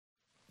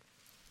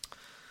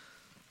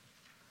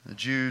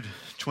Jude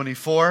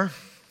 24,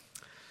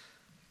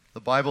 the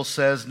Bible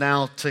says,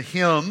 "Now to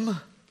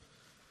him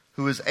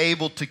who is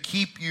able to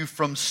keep you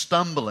from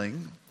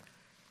stumbling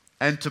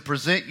and to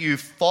present you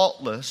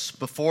faultless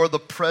before the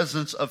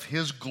presence of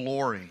his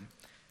glory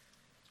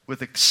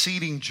with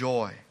exceeding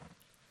joy,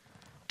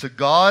 to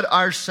God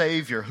our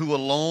Savior, who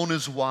alone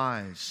is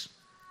wise,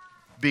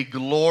 be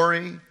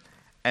glory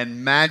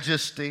and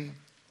majesty,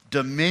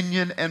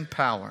 dominion and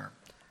power,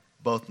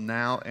 both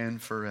now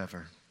and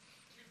forever.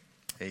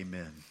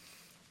 Amen."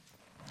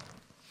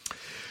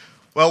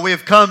 Well, we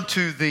have come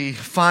to the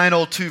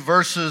final two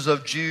verses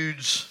of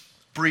Jude's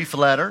brief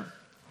letter.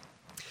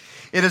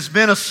 It has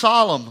been a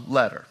solemn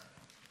letter.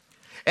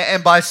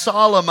 And by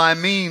solemn, I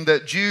mean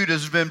that Jude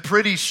has been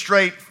pretty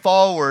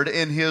straightforward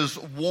in his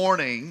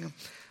warning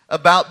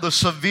about the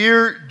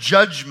severe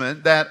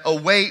judgment that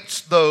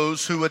awaits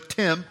those who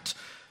attempt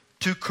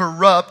to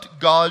corrupt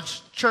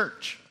God's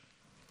church.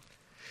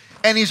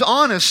 And he's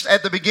honest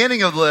at the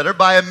beginning of the letter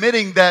by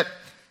admitting that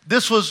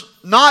this was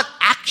not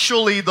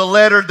actually the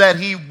letter that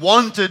he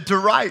wanted to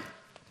write.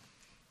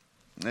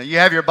 Now, you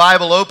have your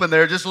Bible open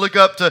there. Just look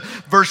up to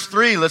verse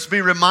 3. Let's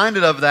be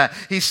reminded of that.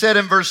 He said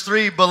in verse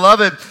 3,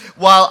 "Beloved,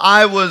 while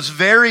I was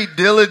very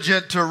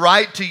diligent to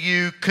write to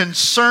you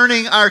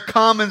concerning our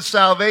common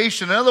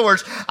salvation." In other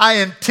words, I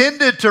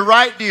intended to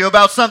write to you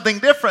about something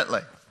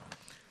differently.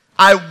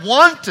 I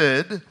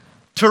wanted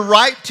to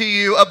write to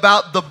you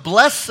about the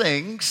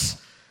blessings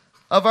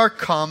of our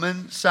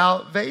common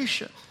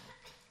salvation.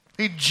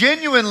 He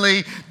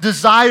genuinely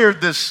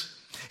desired this.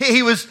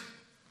 He was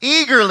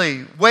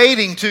eagerly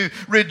waiting to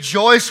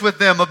rejoice with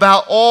them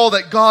about all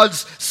that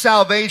God's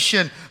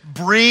salvation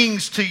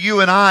brings to you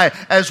and I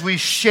as we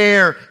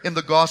share in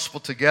the gospel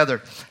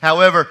together.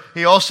 However,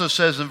 he also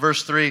says in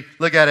verse 3,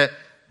 look at it,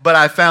 "But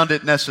I found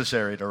it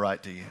necessary to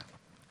write to you."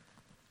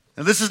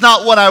 And this is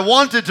not what I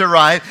wanted to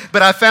write,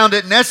 but I found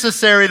it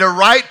necessary to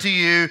write to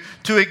you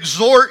to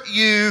exhort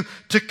you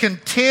to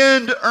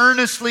contend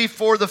earnestly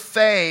for the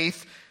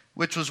faith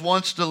which was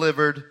once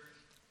delivered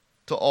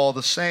to all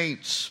the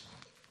saints.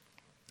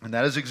 And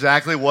that is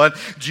exactly what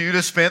Jude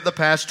has spent the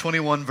past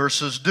 21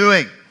 verses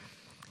doing.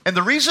 And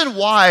the reason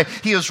why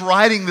he is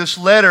writing this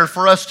letter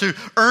for us to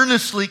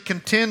earnestly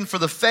contend for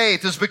the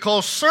faith is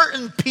because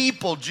certain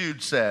people,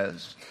 Jude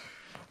says,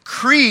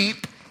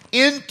 creep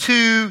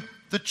into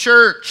the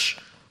church.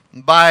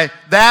 And by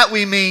that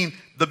we mean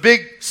the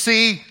big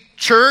C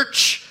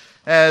church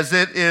as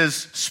it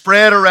is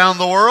spread around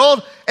the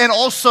world, and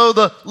also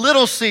the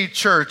little C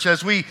church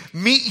as we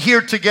meet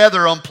here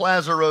together on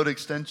Plaza Road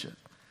Extension.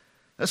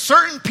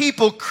 Certain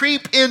people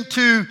creep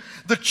into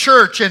the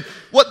church, and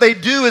what they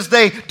do is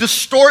they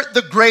distort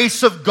the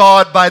grace of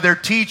God by their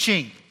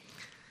teaching.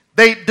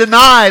 They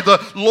deny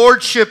the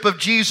lordship of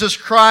Jesus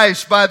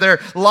Christ by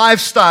their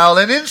lifestyle,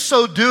 and in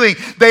so doing,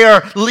 they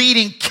are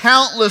leading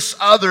countless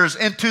others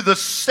into the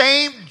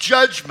same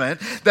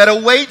judgment that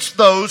awaits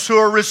those who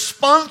are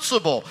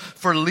responsible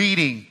for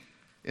leading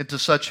into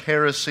such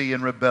heresy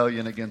and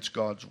rebellion against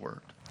God's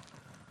word.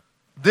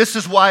 This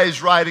is why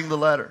he's writing the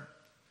letter.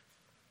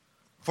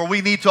 For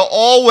we need to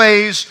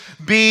always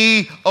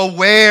be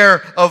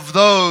aware of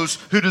those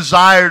who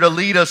desire to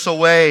lead us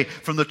away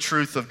from the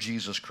truth of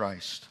Jesus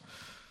Christ.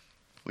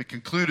 We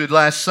concluded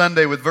last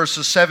Sunday with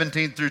verses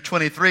 17 through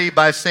 23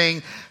 by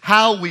saying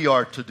how we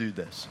are to do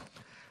this.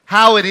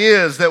 How it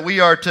is that we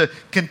are to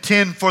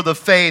contend for the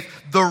faith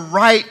the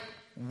right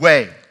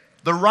way.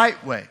 The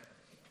right way.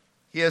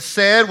 He has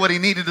said what he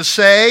needed to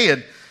say,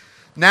 and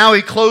now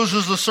he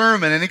closes the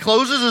sermon. And he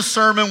closes his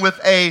sermon with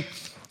a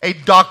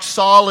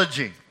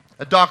doxology.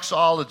 A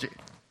doxology.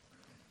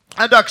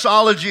 A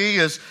doxology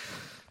is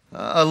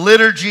a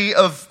liturgy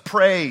of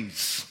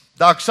praise.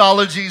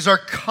 Doxologies are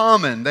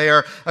common. They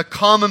are a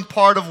common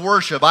part of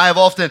worship. I have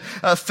often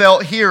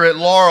felt here at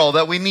Laurel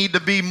that we need to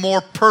be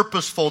more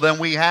purposeful than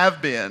we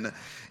have been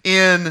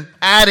in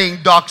adding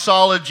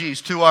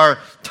doxologies to our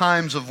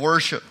times of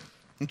worship.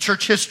 In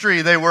church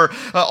history, they were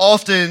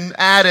often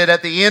added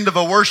at the end of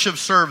a worship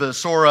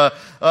service or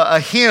a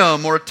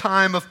hymn or a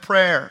time of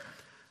prayer.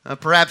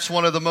 Perhaps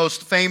one of the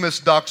most famous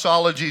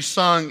doxologies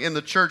sung in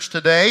the church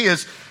today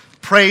is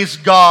 "Praise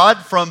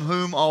God from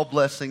whom all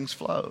blessings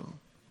flow."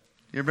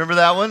 You remember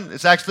that one?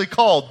 It's actually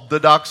called the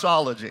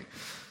doxology.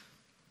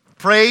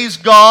 Praise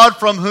God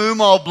from whom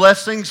all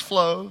blessings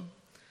flow.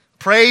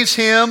 Praise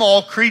Him,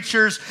 all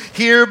creatures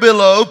here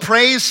below.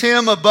 Praise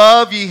Him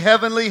above, ye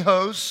heavenly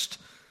host.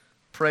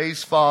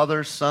 Praise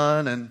Father,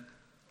 Son, and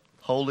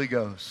Holy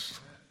Ghost.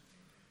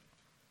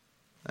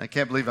 I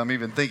can't believe I'm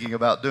even thinking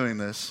about doing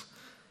this.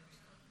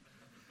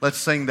 Let's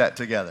sing that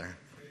together.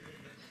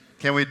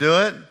 Can we do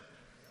it?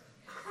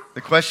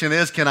 The question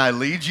is, can I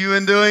lead you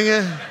in doing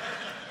it?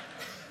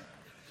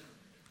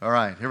 All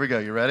right, here we go.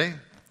 You ready?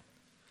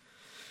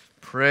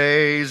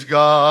 Praise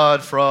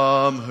God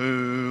from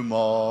whom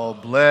all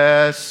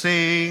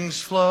blessings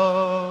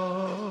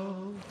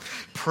flow.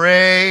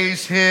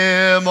 Praise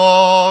Him,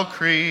 all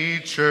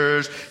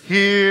creatures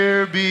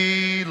here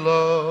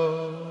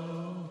below.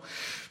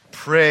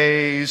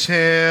 Praise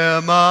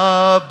him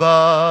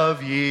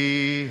above,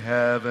 ye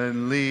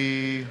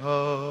heavenly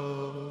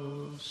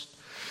hosts.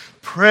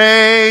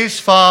 Praise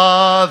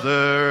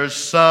Father,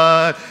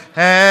 Son,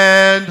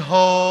 and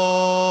Holy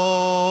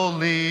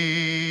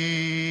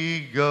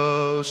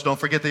Ghost. Don't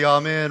forget the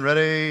amen.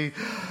 Ready?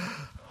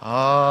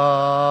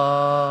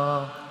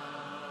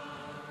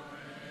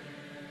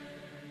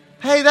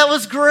 Hey, that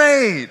was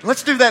great.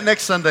 Let's do that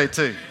next Sunday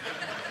too.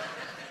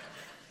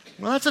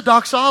 Well, that's a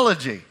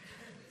doxology.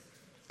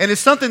 And it's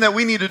something that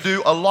we need to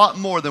do a lot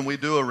more than we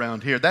do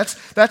around here.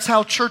 That's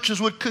how churches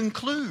would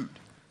conclude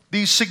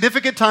these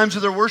significant times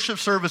of their worship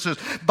services,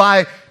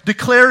 by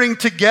declaring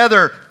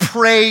together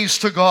praise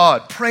to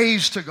God.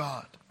 Praise to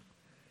God.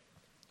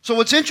 So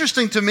what's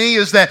interesting to me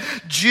is that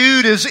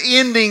Jude is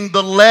ending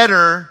the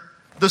letter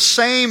the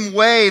same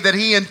way that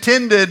he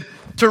intended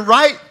to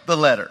write the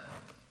letter.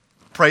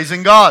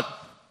 Praising God.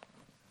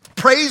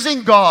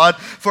 Praising God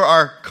for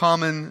our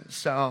common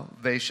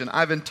salvation.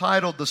 I've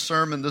entitled the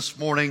sermon this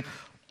morning,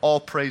 All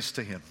Praise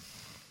to Him.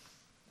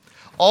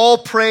 All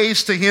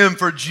praise to Him,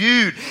 for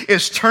Jude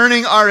is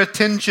turning our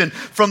attention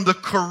from the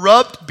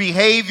corrupt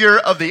behavior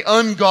of the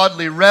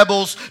ungodly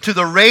rebels to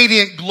the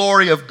radiant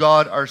glory of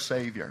God our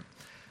Savior.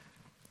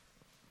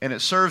 And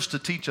it serves to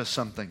teach us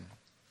something.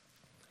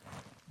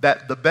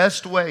 That the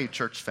best way,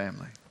 church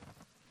family,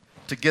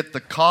 to get the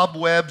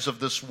cobwebs of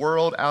this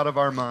world out of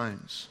our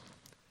minds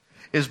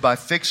is by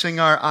fixing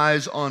our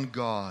eyes on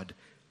God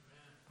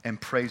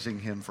and praising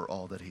Him for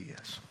all that He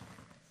is.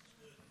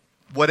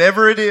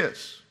 Whatever it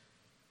is,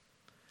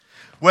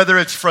 whether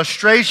it's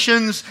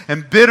frustrations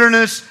and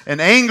bitterness and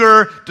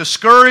anger,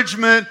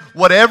 discouragement,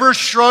 whatever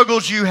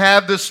struggles you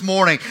have this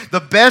morning,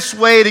 the best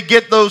way to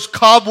get those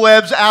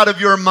cobwebs out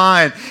of your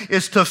mind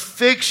is to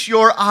fix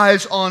your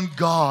eyes on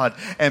God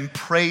and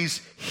praise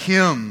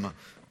Him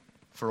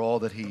for all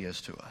that He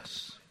is to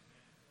us.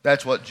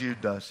 That's what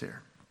Jude does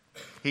here.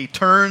 He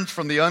turns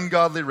from the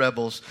ungodly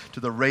rebels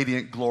to the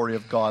radiant glory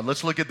of God.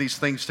 Let's look at these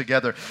things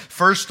together.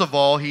 First of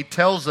all, he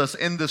tells us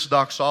in this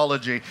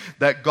doxology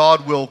that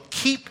God will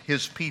keep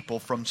His people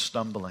from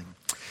stumbling.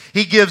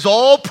 He gives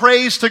all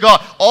praise to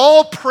God.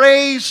 All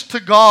praise to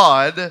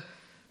God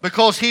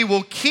because He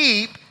will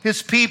keep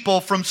His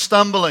people from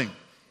stumbling.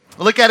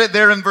 Look at it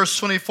there in verse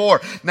 24.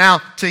 Now,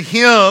 to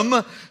Him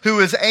who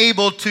is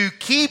able to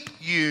keep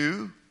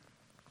you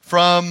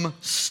from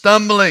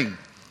stumbling.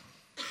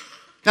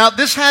 Now,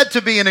 this had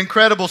to be an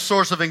incredible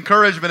source of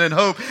encouragement and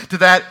hope to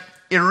that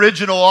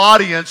original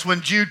audience when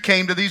Jude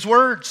came to these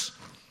words.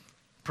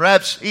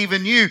 Perhaps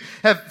even you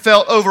have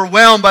felt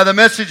overwhelmed by the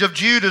message of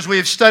Jude as we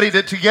have studied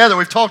it together.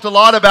 We've talked a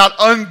lot about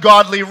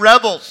ungodly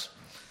rebels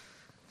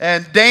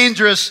and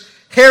dangerous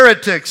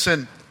heretics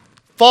and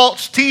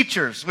false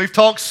teachers. We've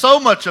talked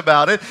so much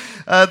about it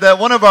that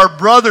one of our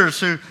brothers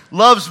who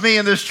loves me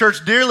in this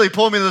church dearly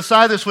pulled me to the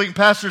side this week,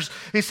 and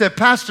he said,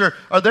 Pastor,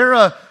 are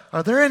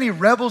there any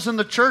rebels in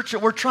the church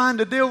that we're trying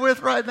to deal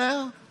with right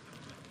now?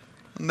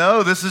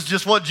 No, this is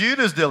just what Jude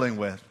is dealing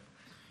with.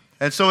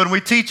 And so when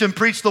we teach and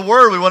preach the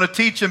Word, we want to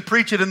teach and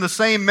preach it in the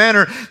same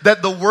manner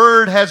that the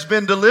Word has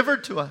been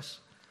delivered to us.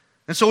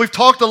 And so we've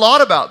talked a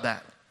lot about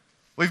that.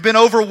 We've been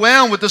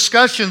overwhelmed with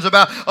discussions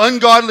about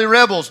ungodly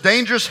rebels,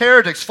 dangerous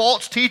heretics,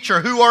 false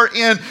teachers who are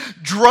in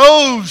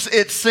droves,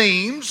 it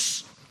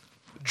seems,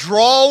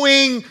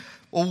 drawing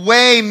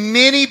away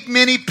many,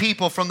 many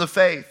people from the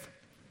faith.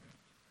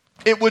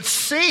 It would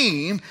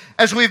seem,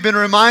 as we've been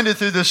reminded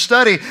through this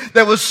study,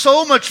 there was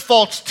so much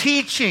false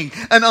teaching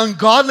and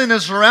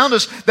ungodliness around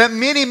us that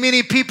many,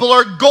 many people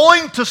are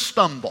going to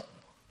stumble.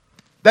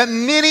 That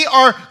many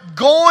are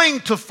going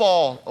to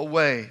fall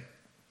away.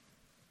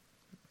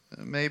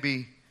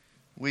 Maybe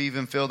we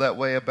even feel that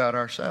way about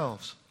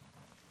ourselves.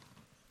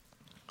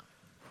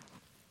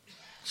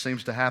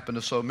 Seems to happen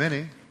to so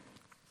many.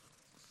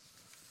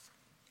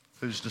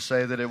 Who's to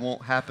say that it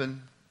won't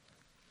happen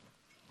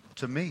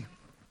to me?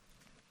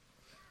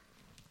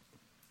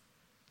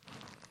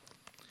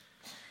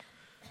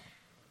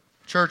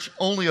 Church,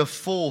 only a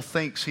fool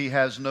thinks he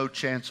has no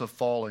chance of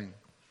falling.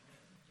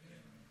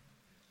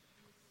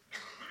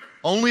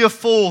 Only a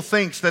fool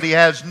thinks that he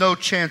has no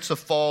chance of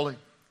falling.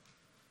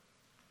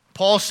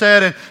 Paul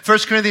said in 1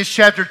 Corinthians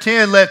chapter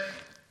 10, let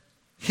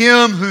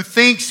him who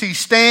thinks he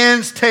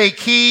stands take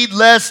heed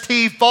lest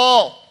he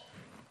fall.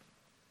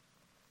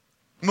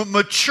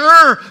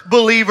 Mature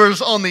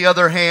believers, on the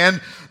other hand,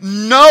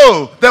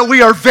 know that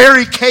we are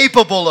very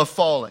capable of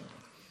falling.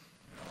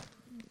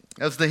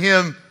 As the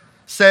hymn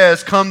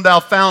says, come thou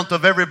fount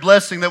of every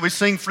blessing, that we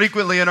sing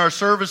frequently in our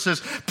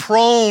services,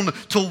 prone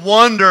to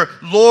wonder,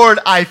 Lord,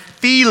 I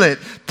feel it,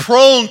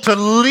 prone to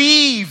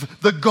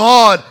leave the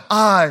God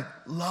I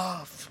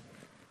love.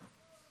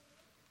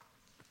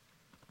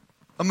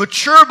 A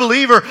mature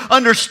believer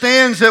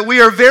understands that we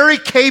are very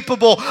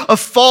capable of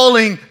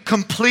falling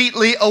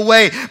completely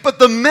away. But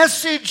the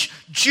message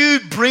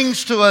Jude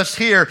brings to us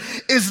here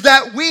is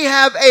that we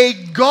have a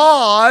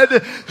God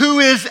who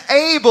is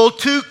able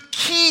to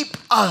keep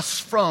us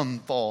from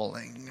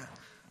falling.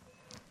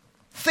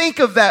 Think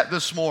of that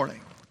this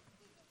morning.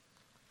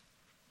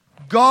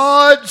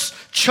 God's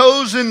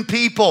chosen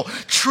people,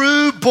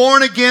 true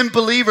born-again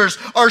believers,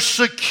 are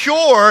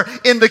secure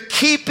in the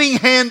keeping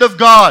hand of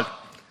God.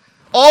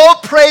 All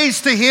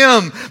praise to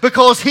Him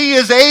because He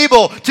is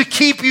able to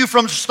keep you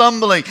from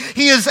stumbling.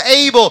 He is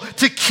able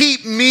to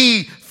keep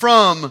me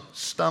from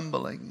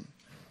stumbling.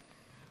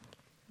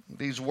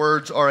 These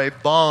words are a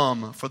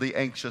balm for the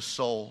anxious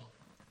soul.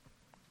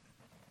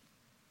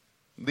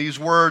 These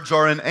words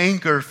are an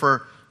anchor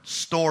for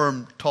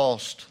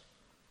storm-tossed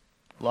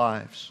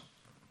lives.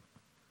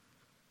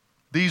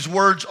 These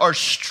words are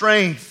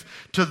strength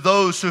to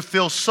those who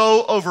feel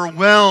so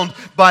overwhelmed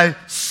by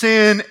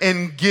sin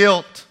and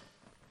guilt.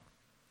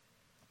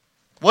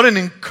 What an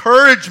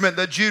encouragement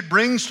that Jude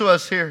brings to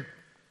us here.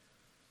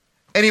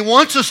 And he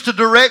wants us to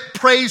direct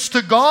praise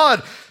to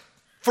God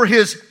for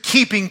His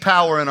keeping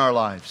power in our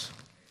lives.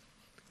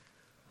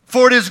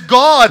 For it is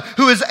God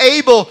who is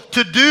able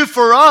to do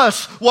for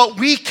us what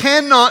we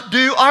cannot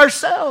do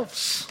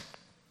ourselves.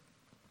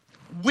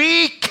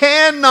 We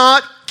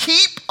cannot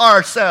keep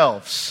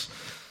ourselves.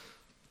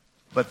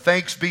 But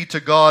thanks be to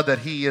God that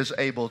He is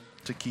able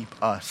to keep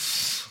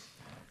us.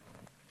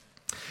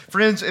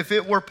 Friends, if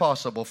it were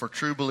possible for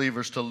true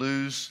believers to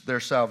lose their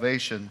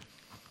salvation,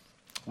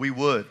 we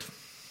would.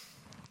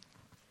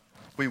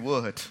 We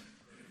would.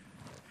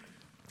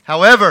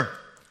 However,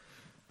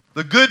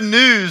 the good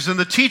news and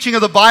the teaching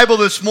of the Bible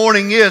this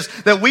morning is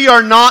that we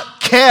are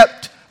not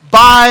kept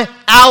by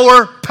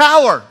our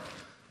power.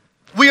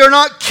 We are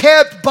not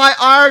kept by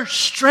our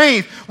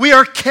strength. We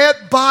are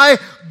kept by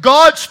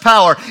God's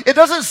power. It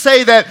doesn't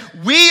say that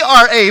we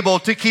are able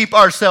to keep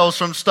ourselves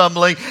from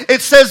stumbling.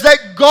 It says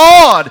that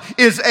God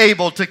is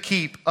able to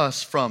keep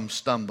us from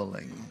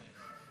stumbling.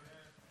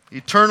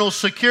 Eternal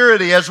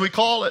security, as we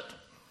call it,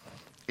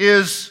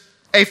 is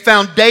a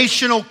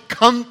foundational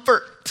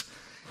comfort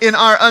in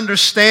our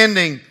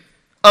understanding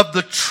of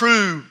the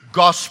true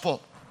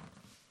gospel.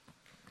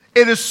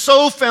 It is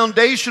so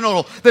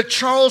foundational that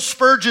Charles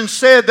Spurgeon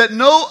said that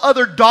no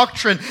other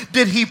doctrine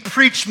did he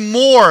preach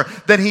more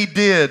than he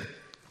did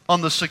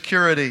on the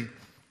security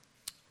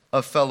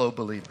of fellow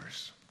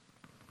believers.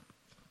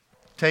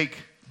 Take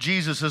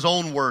Jesus'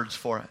 own words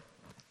for it.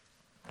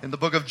 In the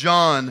book of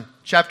John,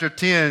 chapter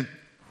 10,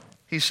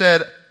 he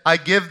said, I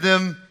give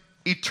them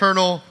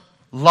eternal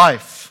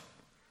life,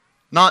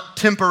 not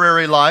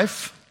temporary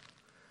life.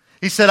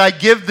 He said, I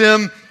give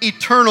them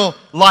eternal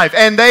life,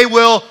 and they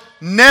will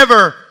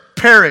never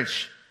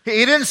perish.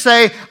 He didn't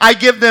say, I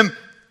give them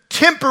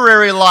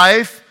temporary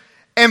life,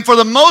 and for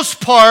the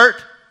most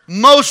part,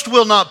 most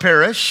will not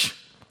perish.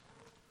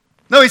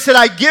 No, he said,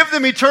 I give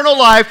them eternal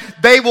life.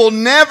 They will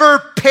never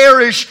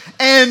perish,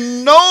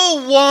 and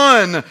no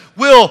one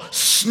will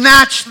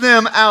snatch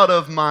them out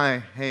of my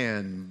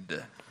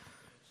hand.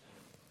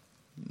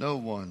 No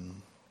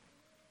one.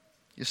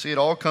 You see, it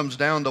all comes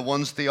down to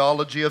one's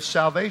theology of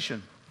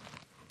salvation.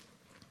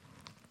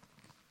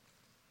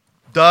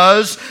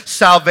 Does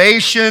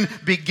salvation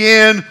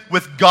begin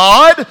with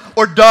God,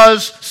 or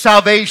does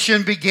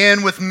salvation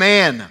begin with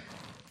man?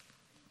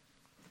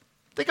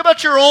 Think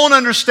about your own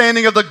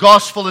understanding of the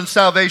gospel and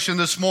salvation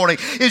this morning.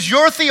 Is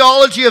your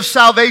theology of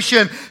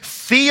salvation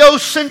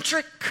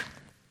theocentric,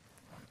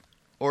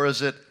 or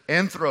is it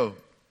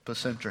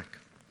anthropocentric?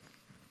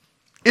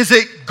 Is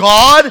it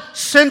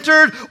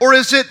God-centered, or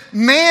is it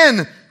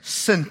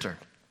man-centered?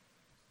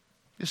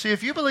 You see,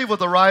 if you believe what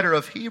the writer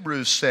of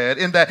Hebrews said,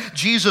 in that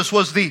Jesus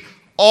was the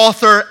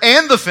author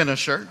and the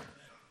finisher,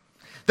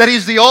 that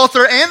He's the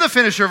author and the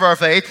finisher of our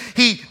faith,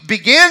 He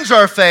begins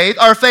our faith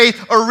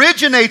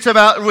originates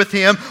with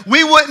Him,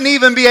 we wouldn't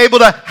even be able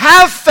to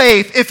have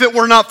faith if it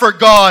were not for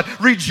God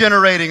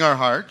regenerating our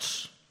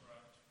hearts.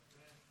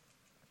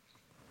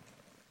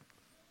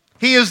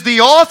 He is the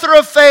author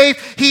of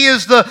faith. He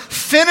is the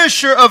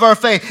finisher of our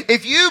faith.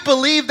 If you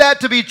believe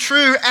that to be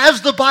true,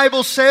 as the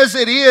Bible says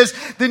it is,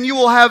 then you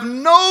will have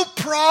no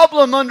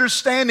problem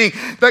understanding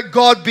that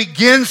God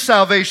begins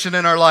salvation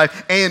in our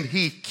life and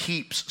He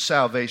keeps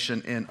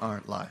salvation in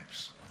our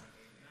lives.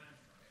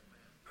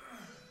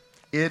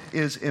 It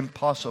is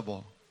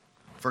impossible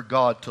for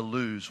God to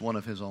lose one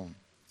of His own.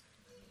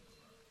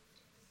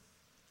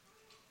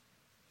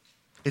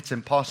 It's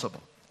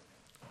impossible.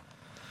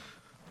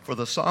 For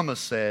the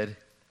psalmist said,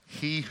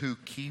 He who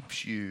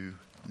keeps you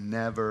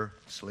never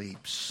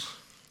sleeps.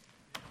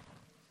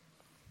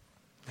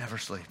 Never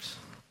sleeps.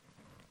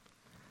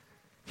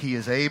 He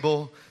is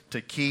able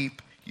to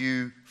keep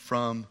you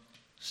from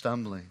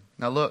stumbling.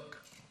 Now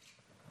look,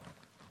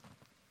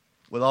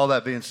 with all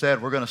that being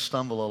said, we're going to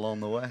stumble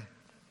along the way.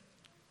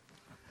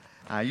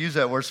 I use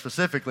that word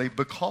specifically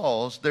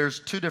because there's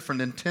two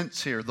different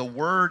intents here. The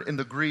word in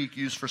the Greek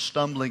used for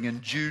stumbling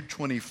in Jude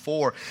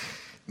 24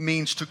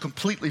 means to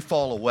completely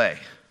fall away.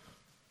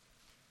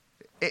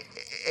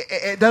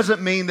 It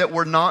doesn't mean that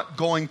we're not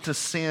going to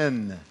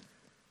sin.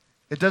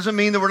 It doesn't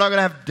mean that we're not going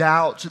to have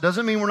doubts. It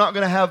doesn't mean we're not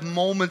going to have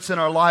moments in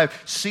our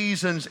life,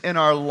 seasons in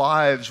our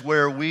lives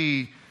where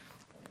we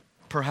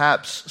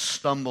perhaps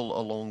stumble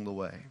along the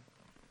way.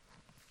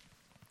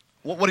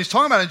 What he's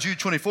talking about in Jude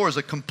 24 is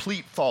a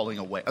complete falling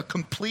away, a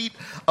complete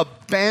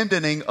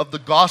abandoning of the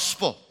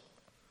gospel,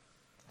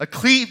 a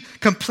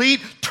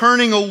complete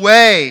turning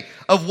away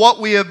of what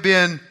we have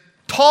been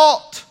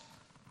taught,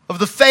 of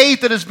the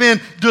faith that has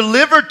been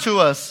delivered to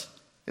us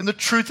in the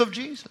truth of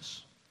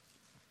Jesus.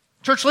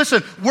 Church,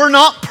 listen, we're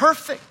not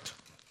perfect.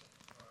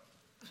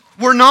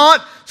 We're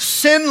not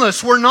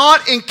sinless. We're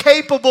not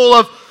incapable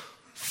of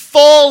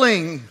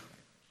falling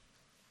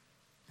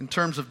in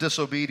terms of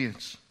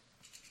disobedience.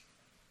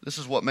 This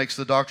is what makes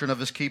the doctrine of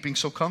His keeping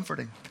so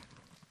comforting.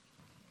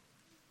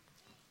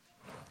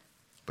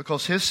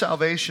 Because His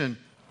salvation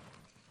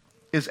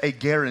is a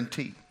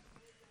guarantee.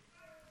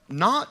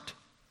 Not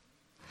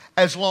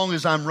as long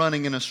as I'm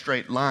running in a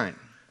straight line.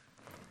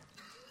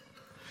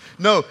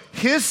 No,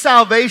 His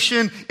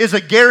salvation is a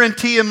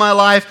guarantee in my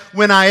life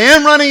when I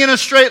am running in a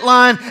straight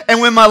line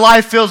and when my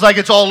life feels like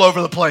it's all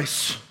over the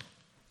place.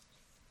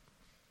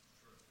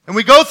 And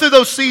we go through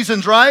those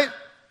seasons, right?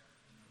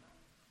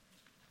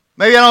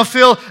 Maybe I don't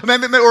feel,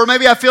 or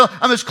maybe I feel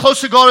I'm as close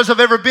to God as I've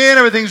ever been.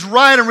 Everything's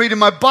right. I'm reading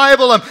my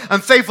Bible.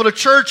 I'm faithful to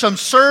church. I'm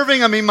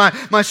serving.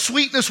 My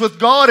sweetness with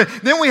God. And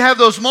then we have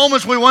those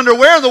moments we wonder,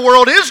 where in the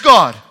world is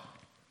God?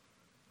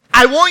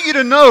 I want you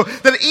to know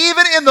that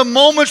even in the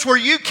moments where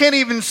you can't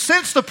even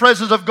sense the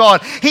presence of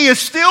God, He is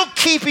still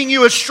keeping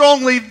you as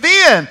strongly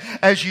then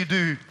as you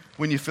do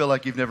when you feel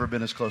like you've never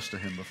been as close to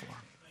Him before.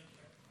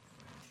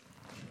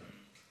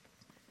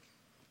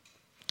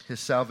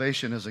 His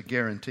salvation is a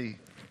guarantee.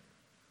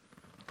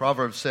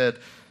 Proverbs said,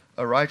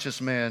 a righteous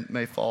man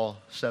may fall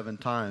 7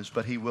 times,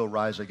 but he will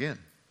rise again.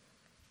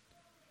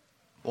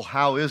 Well,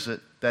 how is it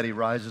that he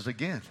rises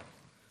again?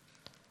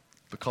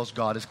 Because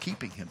God is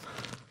keeping him.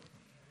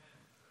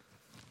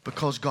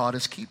 Because God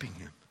is keeping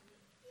him.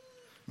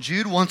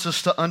 Jude wants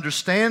us to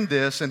understand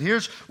this, and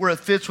here's where it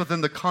fits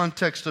within the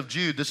context of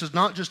Jude. This is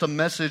not just a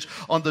message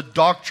on the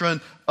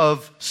doctrine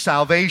of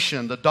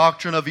salvation, the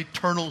doctrine of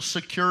eternal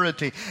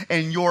security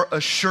and your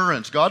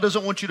assurance. God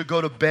doesn't want you to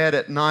go to bed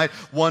at night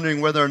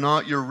wondering whether or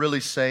not you're really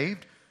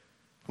saved.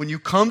 When you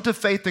come to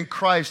faith in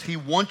Christ, He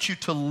wants you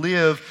to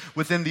live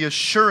within the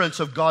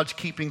assurance of God's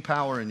keeping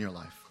power in your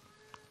life.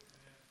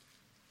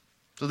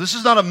 So this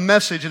is not a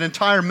message, an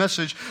entire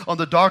message on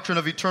the doctrine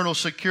of eternal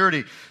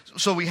security.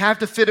 So we have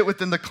to fit it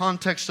within the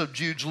context of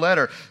Jude's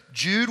letter.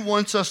 Jude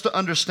wants us to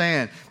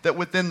understand that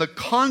within the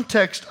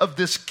context of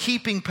this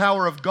keeping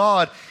power of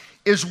God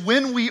is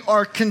when we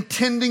are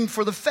contending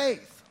for the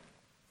faith.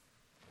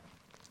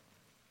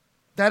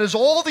 That is,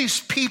 all these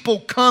people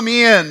come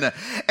in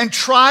and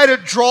try to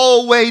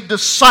draw away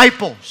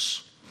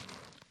disciples.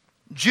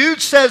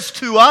 Jude says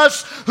to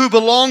us who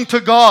belong to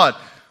God,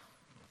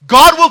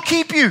 God will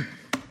keep you.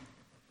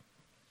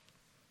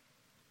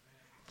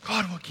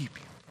 God will keep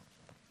you.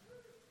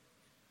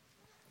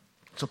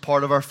 It's a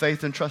part of our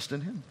faith and trust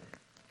in Him.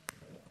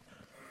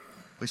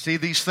 We see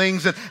these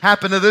things that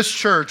happen to this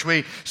church.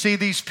 We see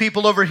these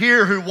people over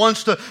here who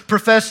wants to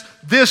profess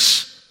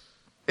this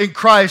in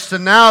Christ,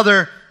 and now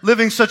they're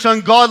living such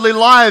ungodly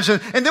lives.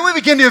 And then we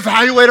begin to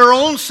evaluate our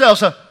own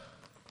selves.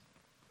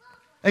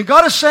 And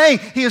God is saying,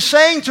 He is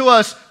saying to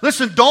us,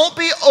 listen, don't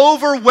be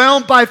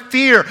overwhelmed by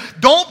fear.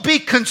 Don't be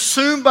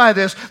consumed by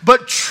this,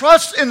 but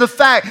trust in the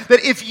fact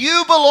that if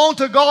you belong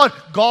to God,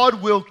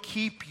 God will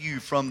keep you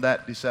from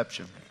that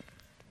deception.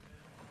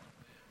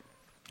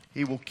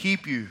 He will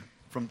keep you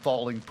from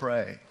falling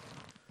prey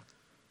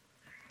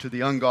to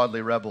the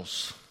ungodly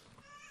rebels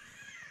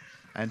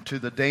and to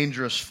the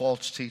dangerous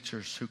false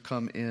teachers who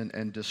come in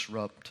and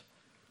disrupt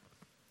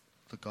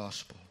the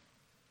gospel.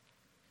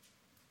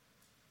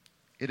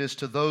 It is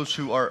to those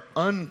who are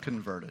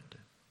unconverted.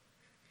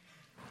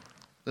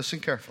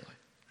 Listen carefully.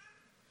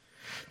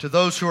 To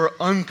those who are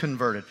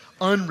unconverted,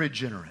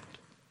 unregenerate.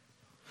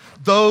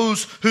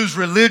 Those whose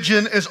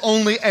religion is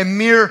only a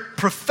mere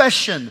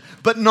profession,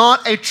 but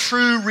not a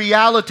true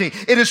reality.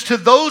 It is to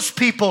those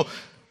people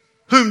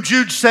whom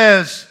Jude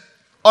says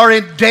are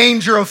in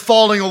danger of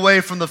falling away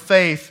from the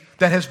faith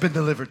that has been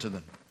delivered to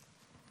them.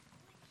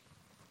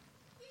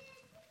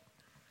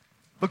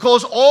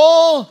 Because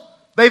all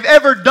they've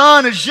ever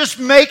done is just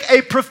make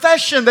a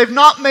profession. They've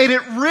not made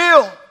it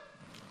real.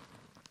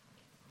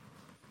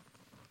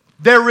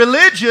 They're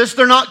religious,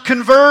 they're not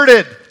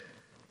converted.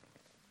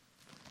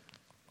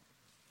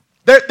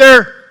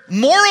 They're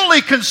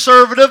morally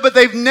conservative, but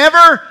they've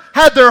never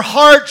had their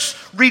hearts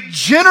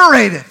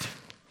regenerated.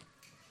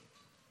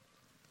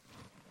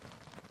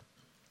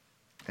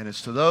 And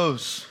it's to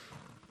those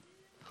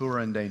who are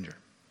in danger.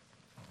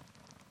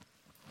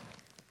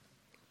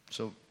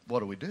 So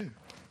what do we do?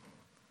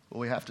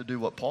 Well, we have to do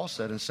what Paul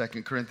said in 2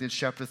 Corinthians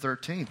chapter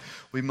 13.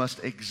 We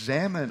must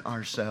examine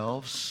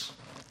ourselves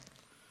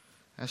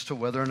as to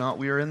whether or not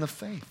we are in the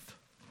faith.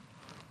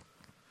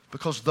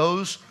 Because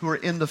those who are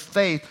in the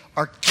faith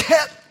are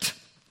kept.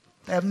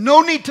 They have no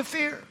need to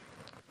fear.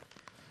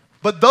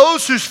 But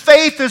those whose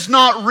faith is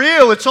not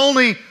real, it's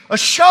only a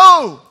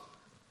show.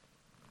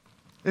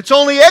 It's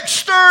only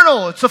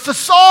external. It's a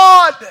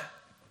facade.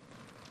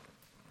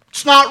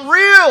 It's not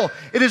real.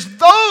 It is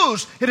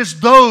those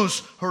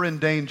who are in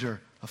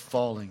danger of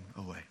falling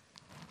away.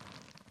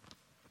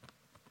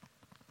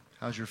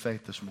 How's your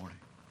faith this morning?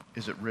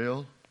 Is it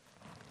real?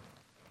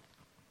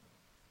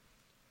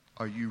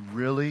 Are you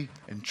really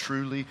and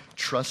truly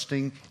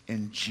trusting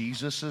in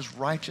Jesus'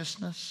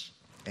 righteousness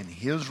and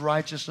His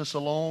righteousness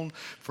alone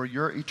for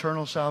your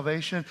eternal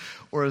salvation?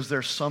 Or is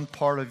there some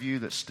part of you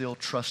that's still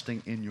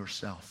trusting in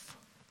yourself?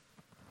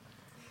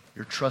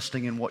 You're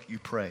trusting in what you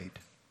prayed.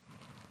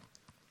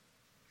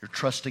 You're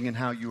trusting in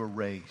how you were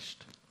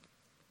raised.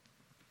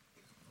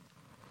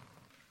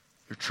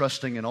 You're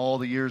trusting in all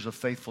the years of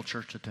faithful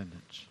church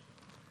attendance.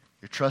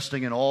 You're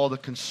trusting in all the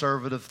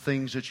conservative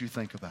things that you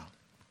think about.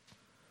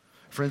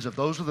 Friends, if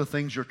those are the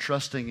things you're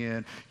trusting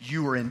in,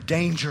 you are in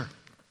danger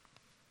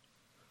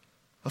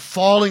of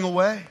falling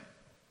away.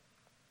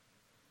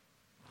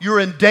 You're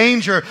in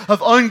danger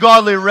of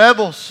ungodly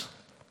rebels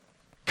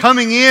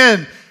coming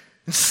in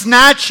and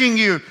snatching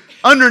you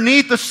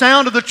underneath the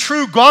sound of the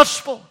true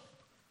gospel.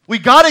 We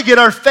got to get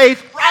our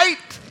faith right.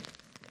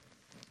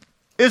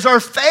 Is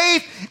our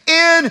faith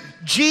in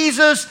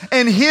Jesus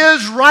and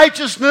His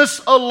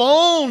righteousness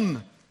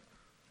alone?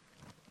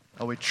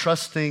 Are we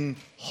trusting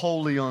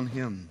wholly on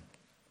Him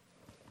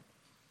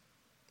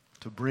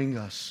to bring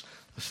us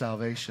the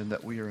salvation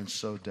that we are in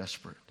so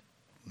desperate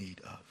need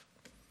of?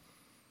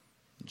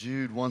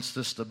 Jude wants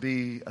this to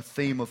be a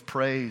theme of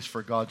praise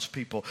for God's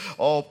people.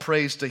 All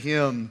praise to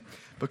Him,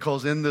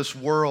 because in this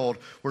world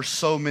where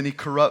so many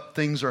corrupt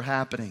things are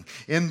happening,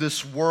 in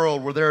this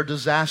world where there are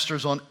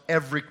disasters on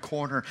every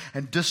corner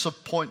and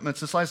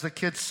disappointments, it's like the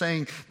kids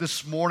saying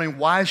this morning,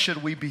 why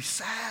should we be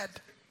sad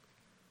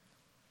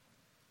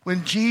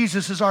when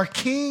Jesus is our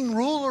King,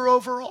 ruler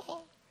over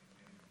all?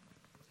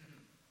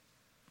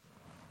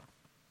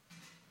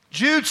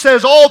 Jude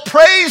says, all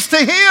praise to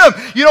Him.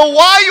 You know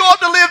why you ought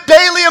to live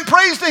daily in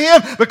praise to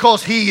Him?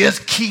 Because He is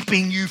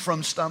keeping you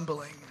from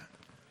stumbling.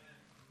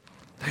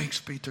 Thanks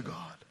be to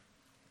God.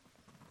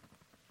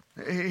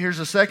 Here's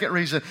the second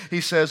reason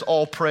he says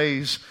all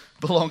praise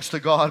belongs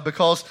to God,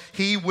 because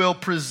He will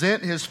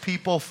present His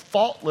people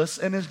faultless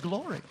in His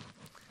glory.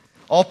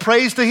 All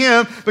praise to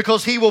Him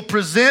because He will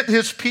present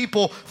His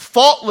people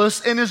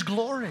faultless in His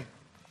glory.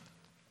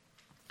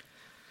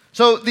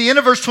 So the end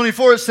of verse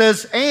 24 it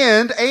says,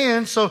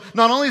 and, so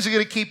not only is He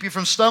going to keep you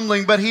from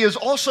stumbling, but He is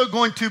also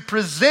going to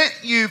present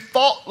you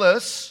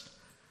faultless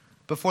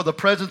before the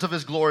presence of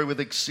His glory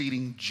with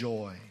exceeding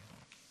joy.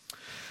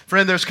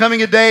 Friend, there's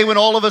coming a day when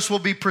all of us will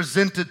be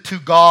presented to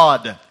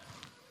God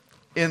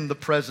in the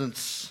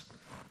presence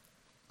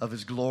of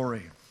His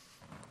glory.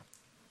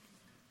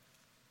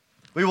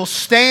 We will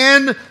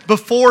stand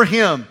before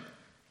Him.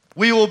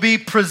 We will be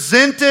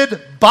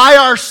presented by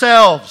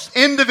ourselves,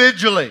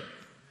 individually,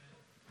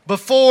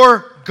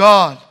 before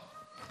God.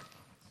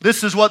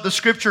 This is what the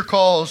Scripture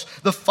calls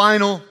the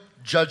final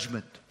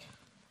judgment.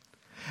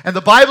 And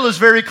the Bible is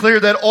very clear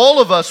that all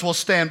of us will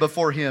stand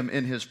before Him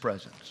in His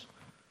presence.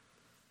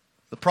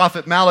 The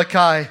prophet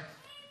Malachi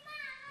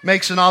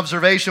makes an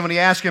observation when he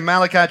asks in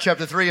Malachi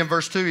chapter 3 and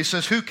verse 2, he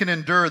says, who can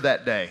endure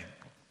that day?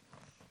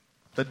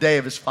 The day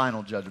of His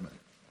final judgment.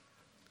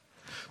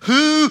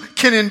 Who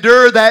can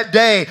endure that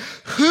day?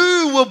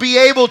 Who will be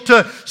able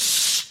to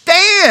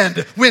stand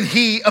when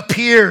He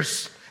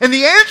appears? And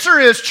the answer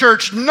is,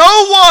 church,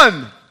 no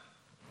one.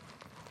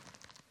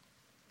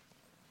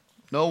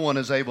 No one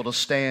is able to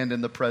stand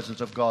in the presence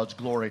of God's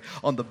glory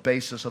on the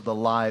basis of the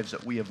lives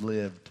that we have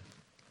lived.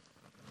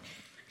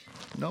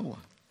 No one.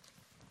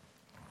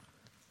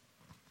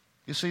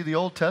 You see, the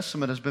Old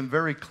Testament has been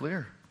very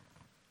clear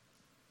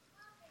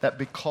that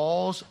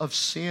because of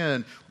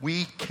sin,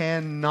 we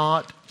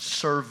cannot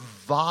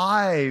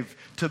survive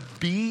to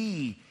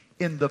be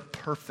in the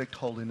perfect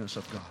holiness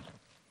of God.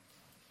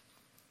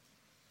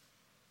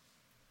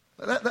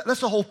 That's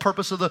the whole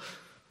purpose of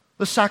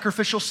the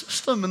sacrificial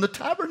system and the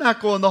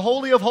tabernacle and the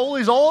Holy of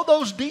Holies, all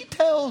those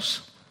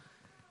details.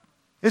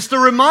 It's to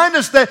remind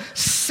us that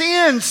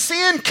sin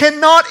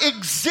cannot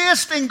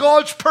exist in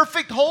God's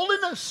perfect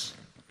holiness.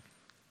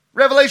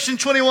 Revelation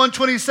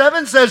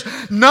 21:27 says,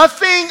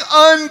 nothing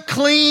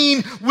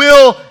unclean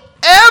will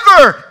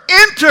ever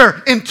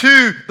enter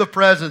into the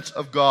presence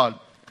of God.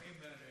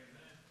 Amen.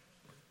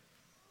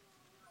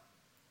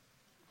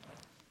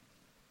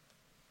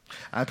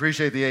 I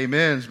appreciate the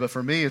amens, but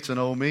for me, it's an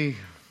oh me.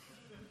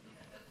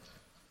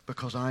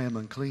 Because I am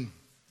unclean.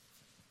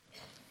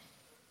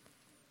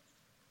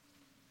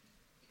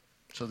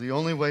 So the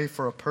only way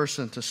for a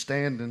person to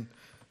stand in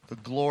the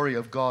glory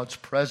of God's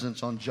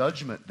presence on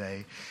Judgment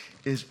Day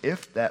is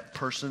if that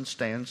person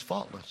stands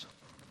faultless.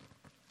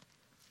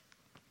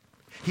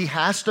 He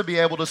has to be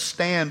able to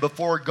stand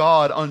before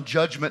God on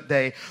Judgment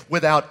Day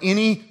without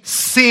any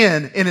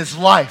sin in his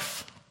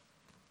life.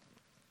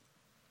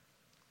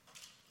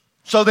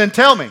 So then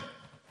tell me,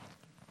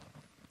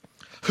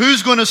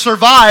 who's going to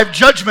survive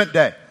Judgment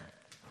Day?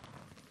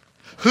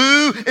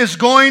 Who is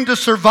going to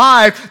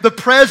survive the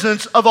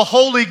presence of a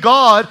holy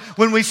God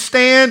when we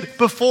stand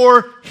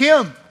before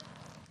Him?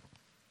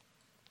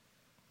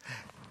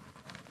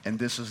 And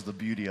this is the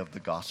beauty of the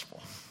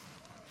gospel.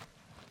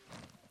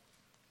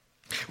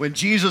 When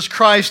Jesus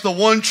Christ, the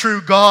one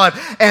true God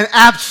and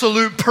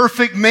absolute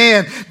perfect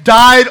man,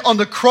 died on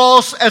the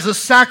cross as a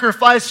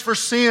sacrifice for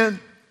sin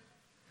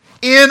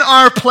in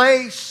our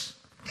place,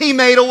 He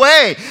made a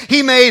way.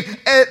 He made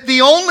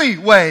the only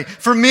way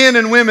for men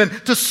and women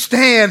to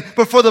stand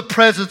before the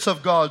presence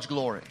of God's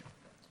glory.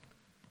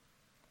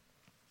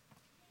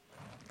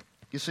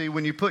 You see,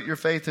 when you put your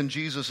faith in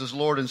Jesus as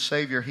Lord and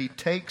Savior, He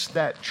takes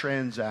that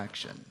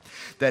transaction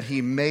that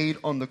He made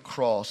on the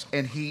cross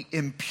and He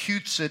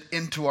imputes it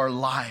into our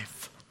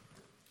life.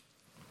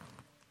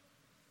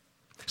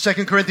 2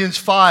 Corinthians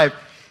 5,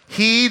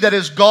 He that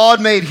is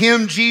God made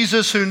Him,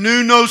 Jesus, who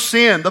knew no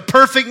sin, the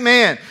perfect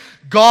man.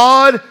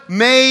 God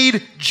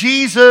made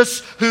Jesus,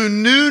 who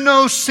knew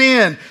no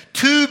sin,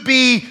 to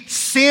be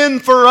sin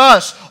for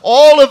us.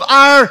 All of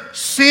our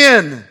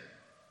sin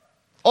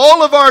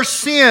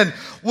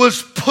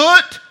was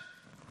put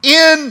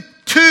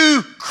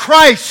into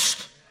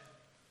Christ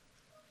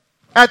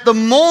at the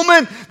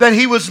moment that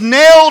He was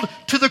nailed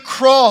to the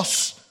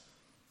cross.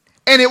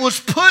 And it was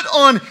put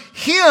on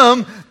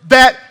Him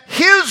that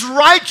His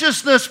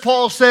righteousness,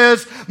 Paul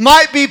says,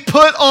 might be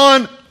put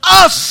on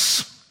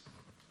us.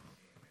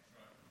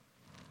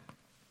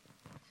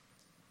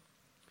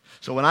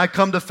 So when I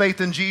come to faith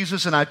in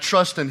Jesus and I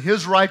trust in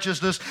His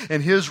righteousness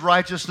and His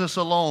righteousness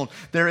alone,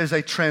 there is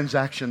a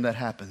transaction that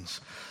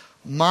happens.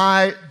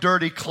 My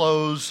dirty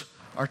clothes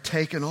are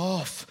taken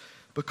off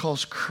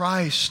because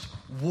Christ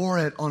wore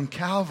it on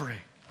Calvary.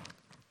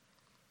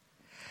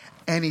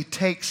 And He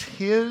takes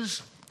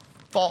His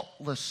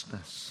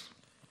faultlessness.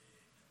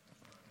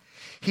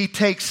 He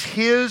takes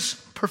His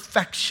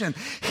perfection,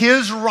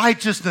 His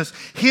righteousness,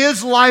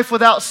 His life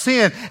without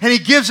sin, and He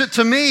gives it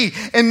to me.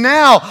 And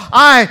now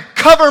I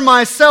cover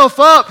myself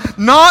up,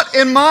 not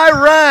in my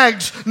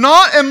rags,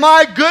 not in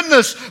my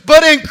goodness,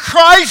 but in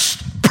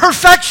Christ's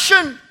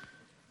perfection.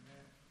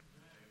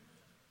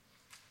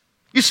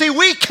 You see,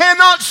 we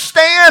cannot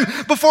stand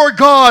before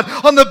God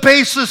on the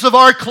basis of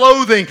our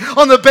clothing,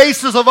 on the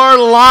basis of our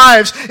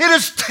lives. It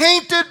is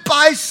tainted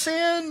by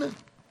sin.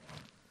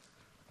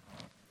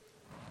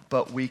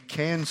 But we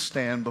can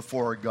stand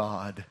before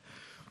God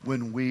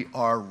when we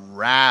are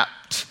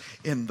wrapped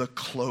in the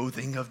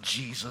clothing of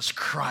Jesus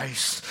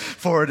Christ.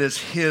 For it is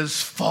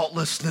His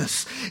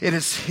faultlessness, it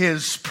is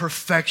His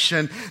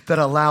perfection that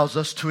allows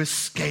us to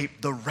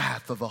escape the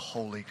wrath of a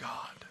holy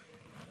God.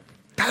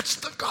 That's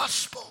the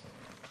gospel.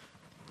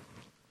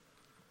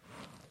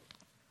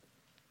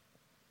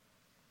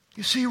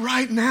 You see,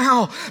 right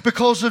now,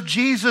 because of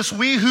Jesus,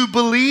 we who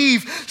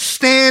believe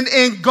stand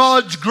in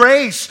God's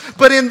grace.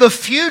 But in the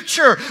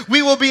future,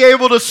 we will be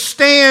able to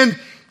stand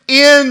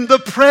in the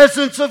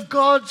presence of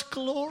God's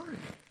glory.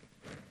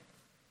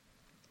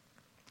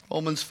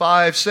 Romans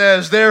 5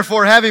 says,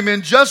 therefore, having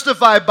been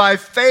justified by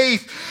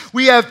faith,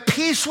 we have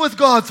peace with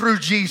God through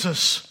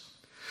Jesus,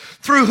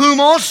 through whom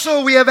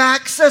also we have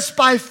access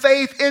by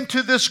faith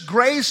into this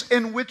grace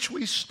in which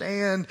we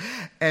stand,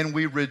 and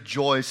we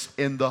rejoice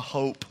in the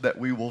hope that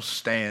we will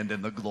stand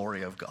in the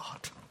glory of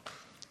God.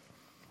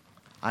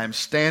 I am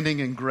standing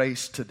in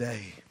grace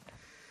today,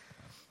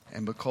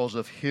 and because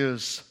of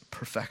His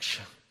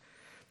perfection,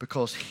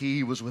 because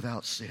He was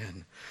without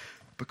sin,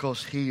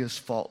 because He is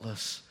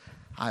faultless,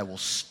 I will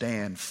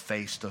stand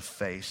face to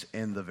face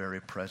in the very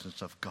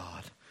presence of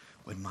God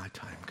when my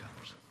time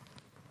comes.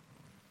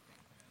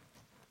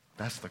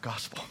 That's the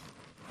gospel.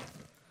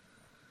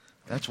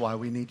 That's why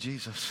we need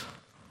Jesus.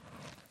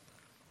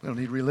 We don't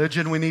need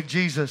religion, we need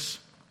Jesus.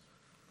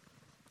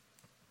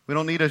 We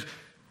don't need a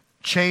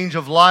change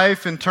of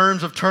life in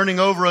terms of turning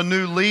over a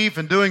new leaf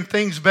and doing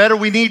things better.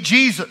 We need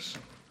Jesus.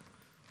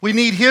 We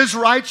need His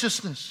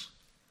righteousness.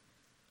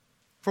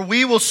 For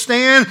we will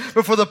stand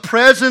before the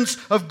presence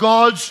of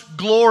God's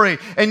glory,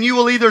 and you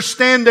will either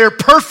stand there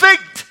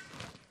perfect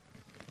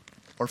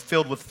or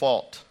filled with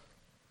fault.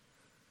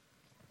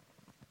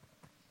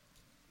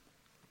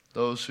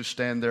 Those who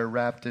stand there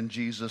wrapped in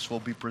Jesus will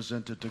be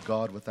presented to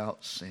God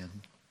without sin.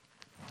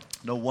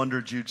 No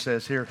wonder Jude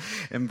says here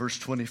in verse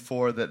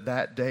 24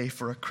 that day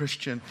for a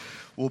Christian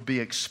will be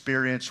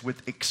experienced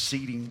with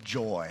exceeding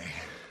joy.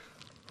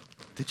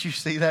 Did you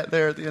see that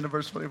there at the end of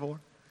verse 24?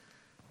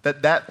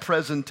 That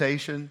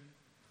presentation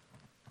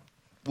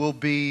will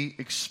be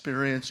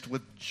experienced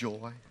with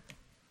joy.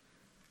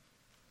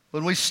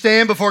 When we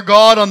stand before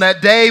God on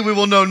that day, we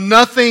will know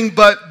nothing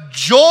but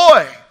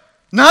joy.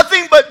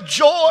 Nothing but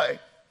joy.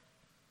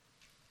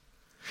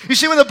 You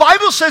see, when the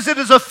Bible says it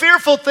is a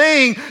fearful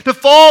thing to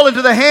fall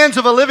into the hands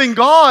of a living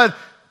God,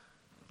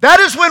 that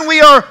is when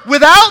we are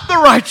without the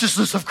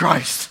righteousness of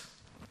Christ.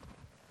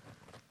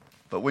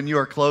 But when you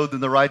are clothed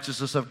in the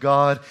righteousness of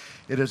God,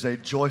 it is a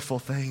joyful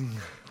thing.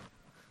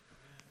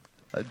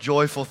 A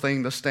joyful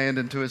thing to stand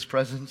into His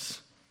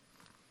presence.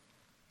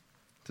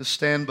 To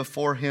stand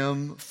before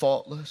Him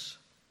faultless.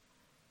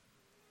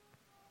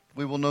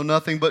 We will know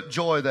nothing but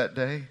joy that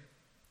day.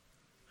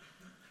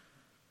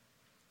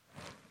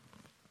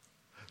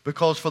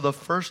 Because for the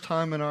first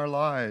time in our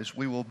lives,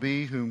 we will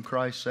be whom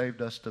Christ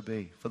saved us to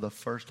be. For the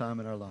first time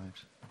in our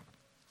lives.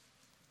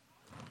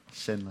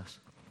 Sinless.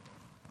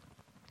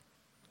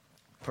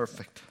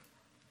 perfect,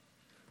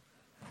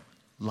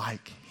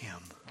 like Him.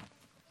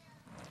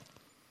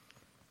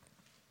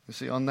 You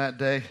see, on that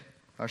day,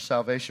 our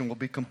salvation will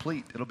be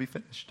complete. It'll be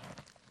finished.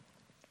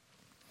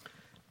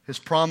 His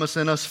promise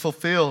in us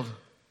fulfilled.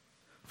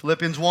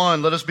 Philippians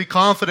 1, let us be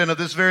confident of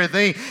this very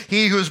thing.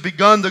 He who has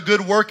begun the good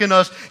work in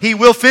us, He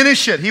will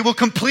finish it. He will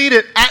complete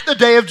it at the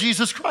day of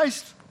Jesus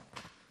Christ.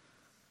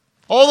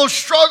 All those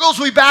struggles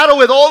we battle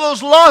with, all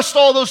those lusts,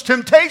 all those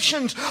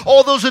temptations,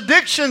 all those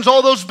addictions,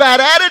 all those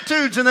bad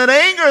attitudes and that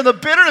anger and the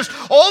bitterness,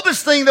 all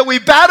this thing that we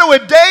battle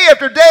with day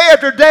after day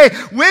after day,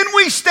 when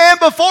we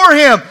stand before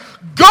Him,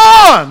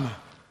 gone.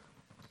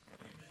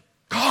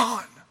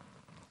 Gone.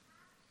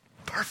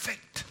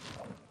 Perfect.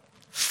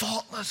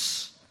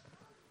 Faultless.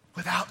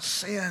 Without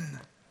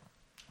sin,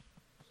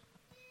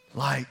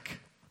 like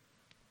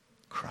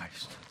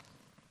Christ.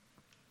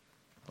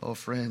 Oh,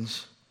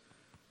 friends,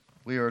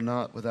 we are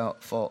not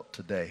without fault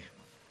today.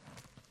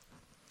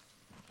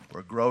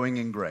 We're growing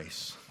in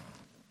grace.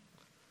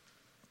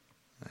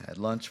 I had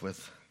lunch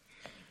with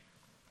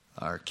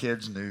our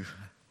kids' new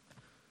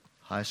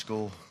high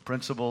school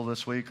principal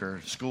this week,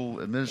 or school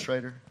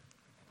administrator,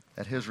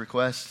 at his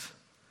request.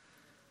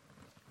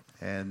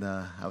 And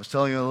I was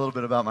telling you a little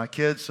bit about my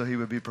kids so he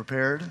would be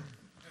prepared.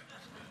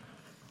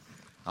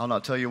 I'll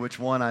not tell you which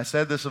one I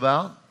said this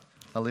about.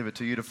 I'll leave it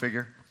to you to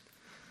figure.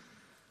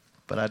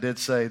 But I did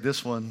say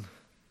this one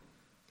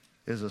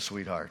is a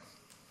sweetheart.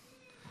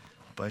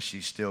 But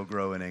she's still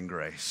growing in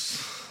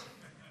grace.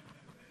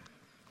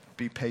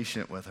 Be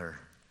patient with her.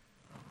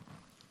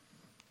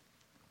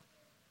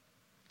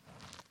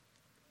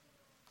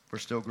 We're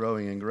still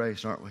growing in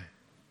grace, aren't we?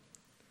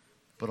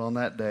 But on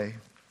that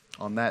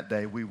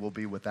day, we will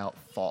be without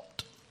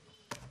fault.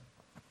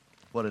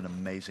 What an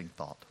amazing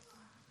thought.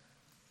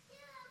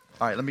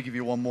 All right, let me give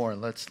you one more.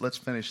 Let's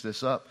finish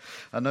this up.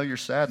 I know you're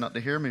sad not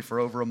to hear me for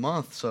over a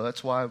month, so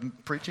that's why I'm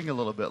preaching a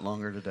little bit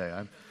longer today.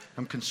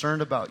 I'm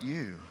concerned about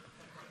you.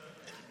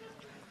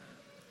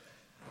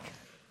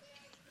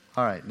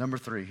 All right, number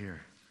 3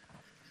 here.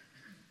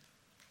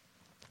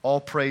 All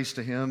praise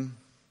to Him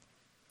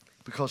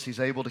because He's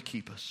able to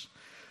keep us.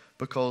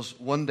 Because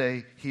one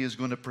day He is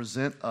going to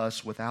present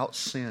us without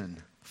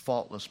sin,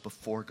 faultless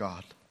before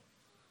God.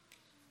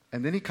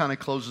 And then He kind of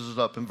closes it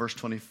up in verse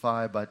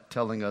 25 by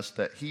telling us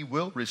that He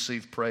will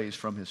receive praise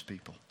from His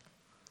people.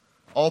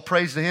 All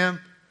praise to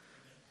Him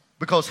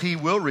because He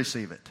will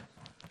receive it.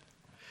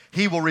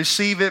 He will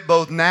receive it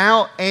both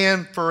now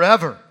and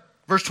forever.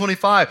 Verse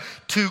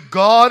 25, to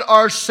God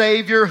our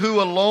Savior who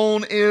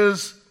alone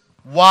is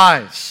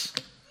wise.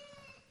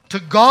 To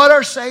God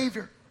our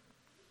Savior.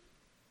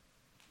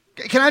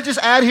 Can I just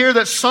add here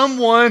that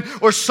someone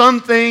or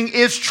something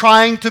is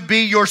trying to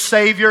be your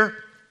Savior?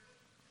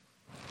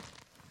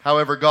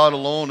 However, God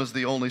alone is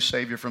the only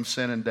Savior from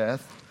sin and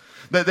death.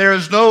 That there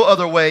is no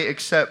other way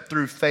except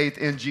through faith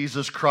in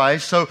Jesus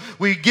Christ. So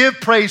we give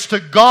praise to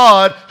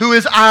God who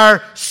is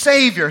our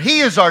Savior.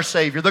 He is our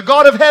Savior. The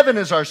God of heaven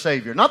is our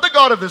Savior. Not the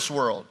God of this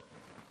world.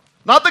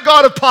 Not the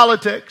God of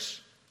politics.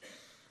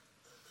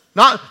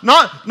 Not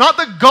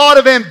the God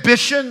of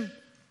ambition.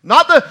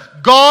 Not the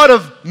God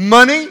of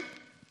money.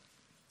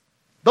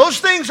 Those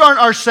things aren't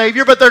our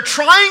Savior, but they're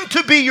trying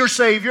to be your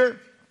Savior.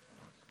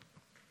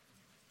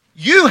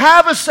 You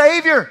have a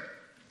Savior.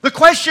 The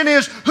question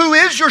is, who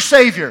is your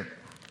Savior?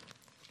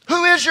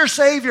 Who is your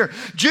Savior?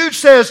 Jude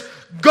says,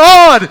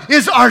 God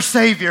is our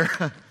Savior.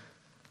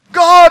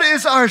 God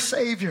is our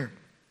Savior.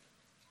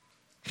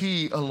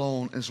 He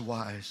alone is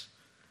wise.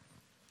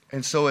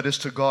 And so it is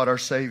to God our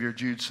Savior,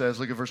 Jude says.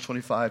 Look at verse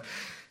 25.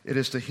 It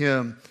is to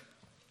Him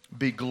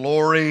be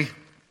glory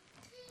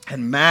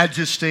and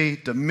majesty,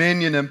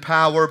 dominion and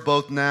power,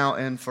 both now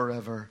and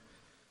forever.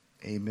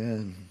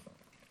 Amen.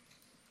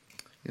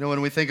 You know,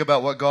 when we think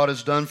about what God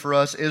has done for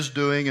us, is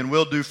doing, and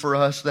will do for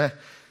us, that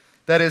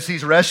is,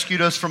 He's rescued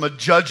us from a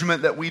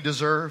judgment that we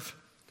deserve.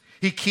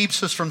 He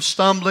keeps us from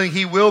stumbling.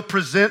 He will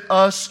present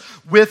us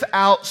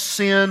without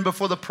sin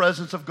before the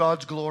presence of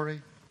God's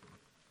glory.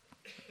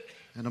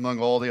 And among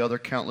all the other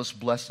countless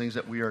blessings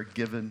that we are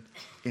given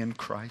in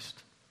Christ.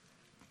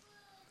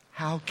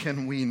 How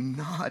can we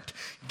not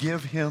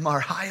give Him our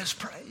highest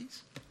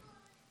praise?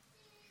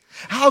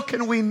 How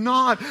can we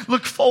not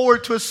look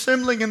forward to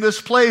assembling in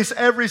this place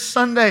every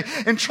Sunday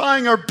and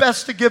trying our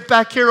best to get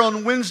back here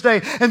on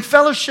Wednesday and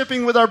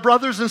fellowshipping with our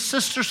brothers and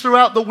sisters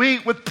throughout the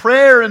week with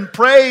prayer and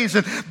praise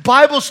and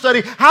Bible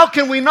study? How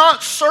can we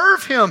not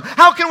serve Him?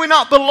 How can we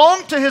not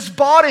belong to His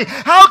body?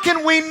 How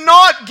can we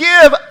not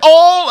give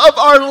all of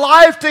our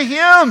life to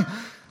Him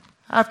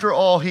after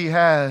all He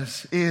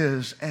has,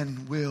 is,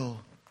 and will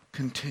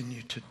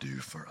continue to do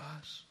for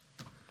us?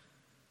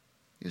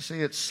 You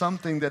see, it's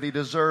something that He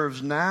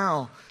deserves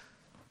now.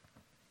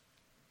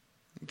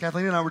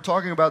 Kathleen and I were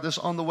talking about this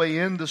on the way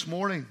in this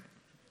morning.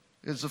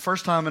 It's the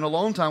first time in a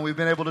long time we've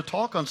been able to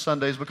talk on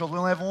Sundays because we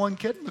only have one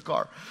kid in the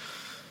car.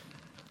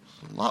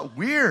 It's a lot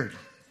weird.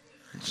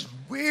 It's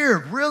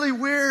weird, really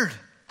weird.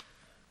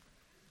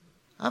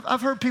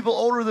 I've heard people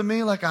older than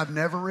me like, I've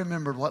never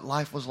remembered what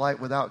life was like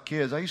without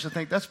kids. I used to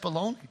think that's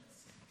baloney.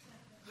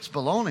 It's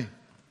baloney.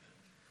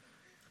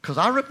 Because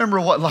I remember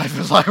what life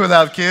was like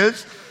without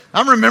kids.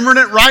 I'm remembering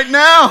it right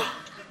now.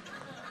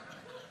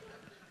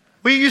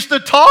 We used to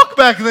talk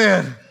back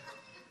then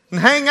and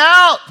hang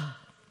out.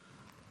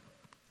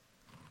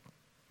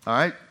 All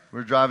right,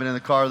 we're driving in the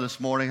car this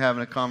morning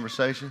having a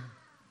conversation.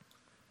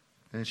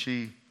 And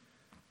she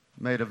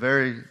made a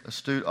very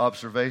astute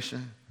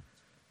observation.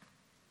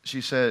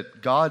 She said,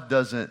 God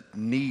doesn't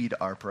need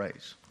our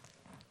praise.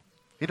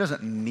 He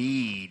doesn't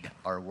need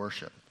our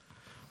worship.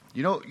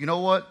 You know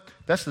what?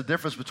 That's the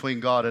difference between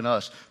God and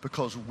us,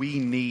 because we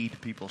need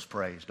people's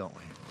praise, don't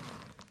we?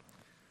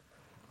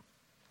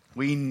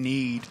 We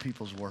need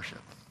people's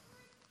worship.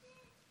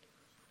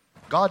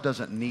 God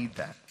doesn't need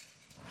that.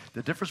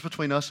 The difference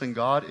between us and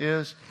God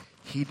is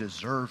He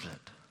deserves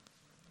it.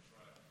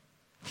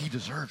 He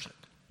deserves it.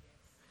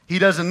 He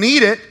doesn't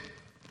need it,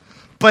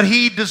 but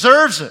He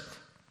deserves it.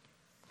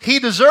 He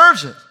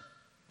deserves it.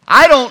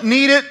 I don't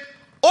need it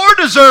or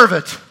deserve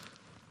it.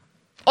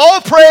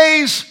 All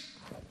praise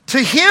to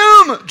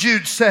Him,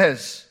 Jude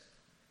says.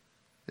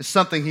 It's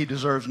something He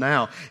deserves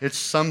now. It's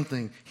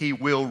something He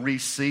will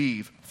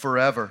receive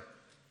forever.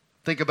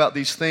 Think about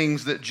these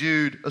things that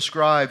Jude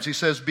ascribes. He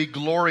says, be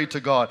glory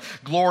to God.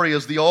 Glory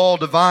is the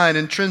all-divine,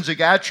 intrinsic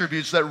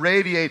attributes that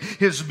radiate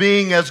His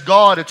being as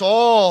God. It's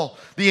all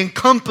the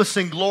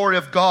encompassing glory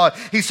of God.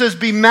 He says,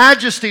 be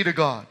majesty to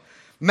God.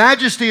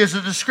 Majesty is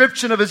a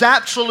description of His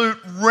absolute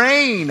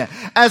reign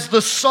as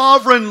the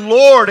sovereign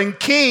Lord and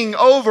King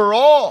over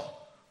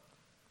all.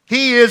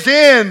 He is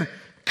in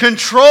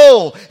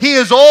control. He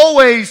has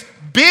always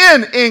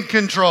been in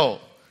control.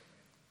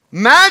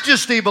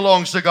 Majesty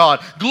belongs to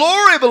God.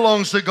 Glory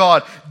belongs to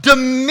God.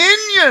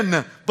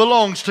 Dominion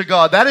belongs to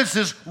God. That is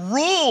His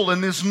rule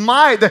and His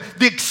might, the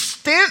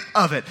extent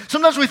of it.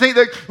 Sometimes we think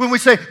that when we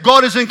say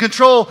God is in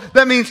control,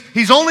 that means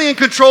He's only in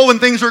control when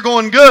things are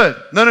going good.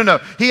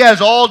 No. He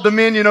has all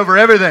dominion over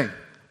everything.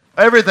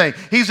 Everything.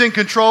 He's in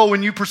control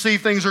when you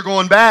perceive things are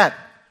going bad.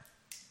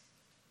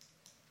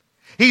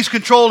 He's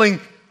controlling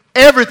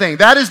everything.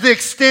 That is the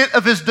extent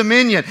of His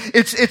dominion.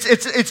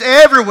 It's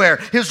everywhere.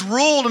 His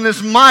rule and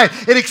His might.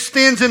 It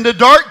extends into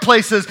dark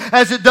places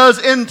as it does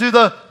into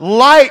the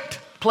light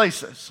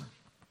places.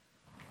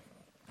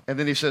 And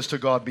then He says to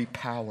God, be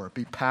power,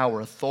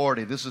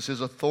 authority. This is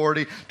His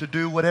authority to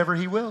do whatever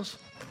He wills.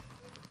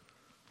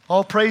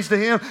 All praise to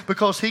Him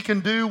because He can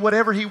do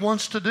whatever He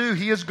wants to do.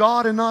 He is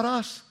God and not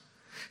us.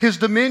 His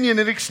dominion,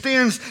 it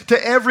extends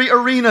to every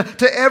arena,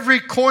 to every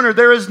corner.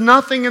 There is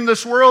nothing in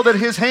this world that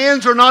His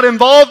hands are not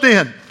involved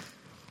in.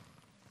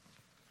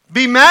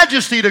 Be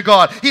majesty to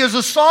God. He is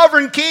a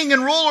sovereign King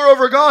and ruler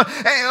over God,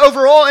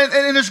 over all,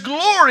 and His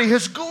glory,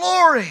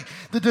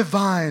 the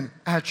divine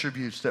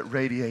attributes that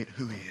radiate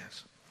who He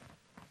is.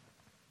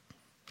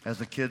 As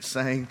the kids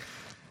sang,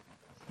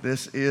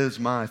 this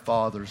is my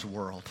Father's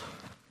world.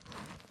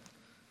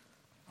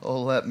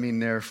 Oh, let me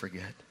ne'er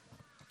forget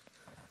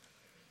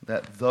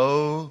that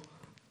though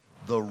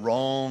the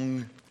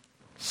wrong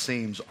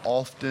seems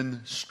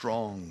often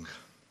strong,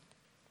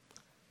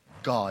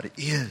 God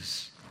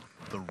is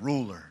the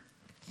ruler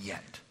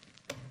yet.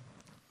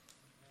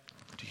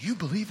 Do you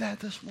believe that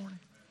this morning?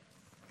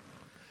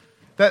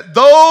 That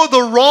though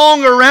the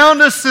wrong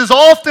around us is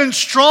often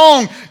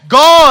strong,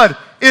 God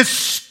is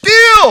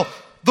still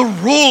the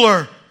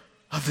ruler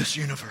of this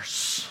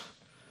universe.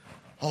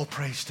 All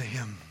praise to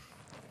Him.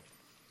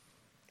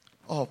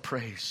 All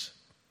praise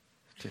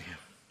to Him.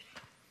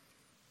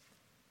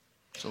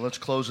 So let's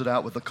close it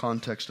out with the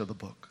context of the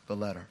book, the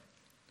letter.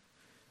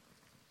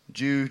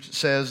 Jude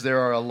says there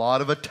are a lot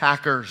of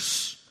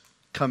attackers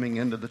coming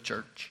into the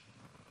church.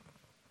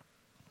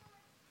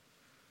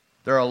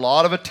 There are a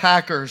lot of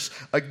attackers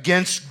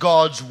against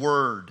God's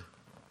word.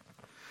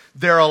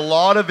 There are a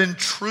lot of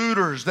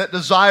intruders that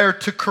desire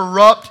to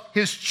corrupt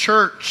His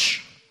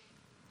church.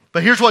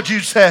 But here's what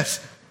Jude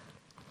says.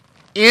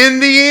 In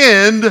the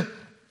end,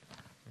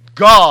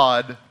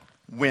 God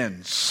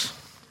wins.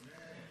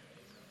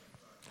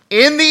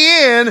 In the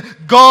end,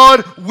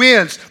 God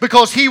wins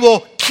because He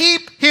will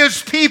keep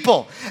His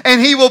people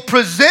and He will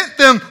present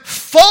them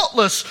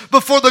faultless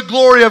before the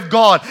glory of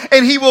God,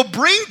 and He will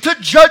bring to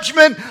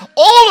judgment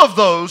all of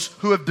those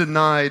who have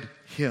denied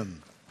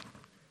Him.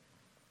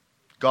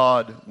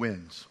 God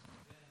wins.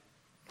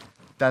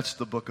 That's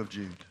the book of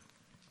Jude.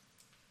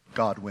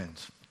 God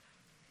wins.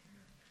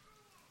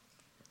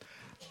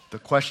 The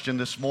question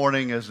this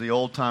morning, as the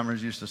old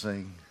timers used to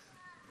sing,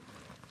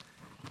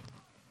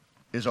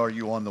 is, are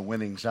you on the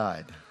winning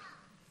side?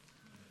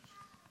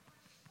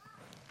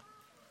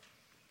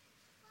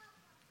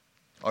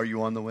 Are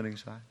you on the winning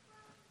side?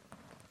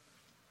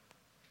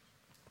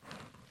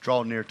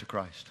 Draw near to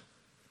Christ.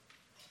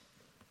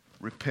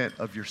 Repent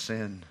of your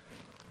sin.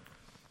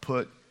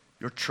 Put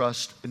your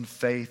trust and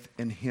faith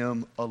in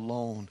Him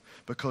alone,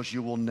 because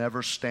you will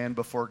never stand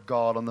before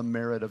God on the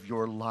merit of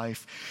your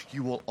life.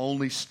 You will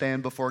only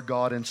stand before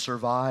God and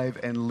survive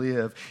and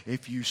live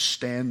if you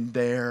stand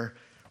there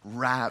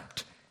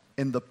wrapped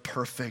in the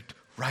perfect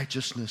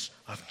righteousness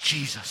of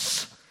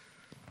Jesus.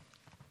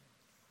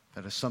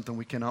 That is something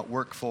we cannot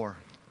work for.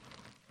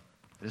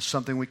 It is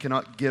something we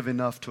cannot give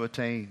enough to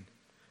attain.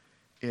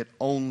 It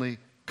only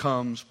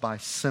comes by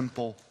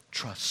simple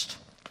trust,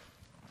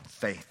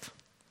 faith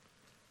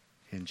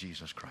in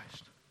Jesus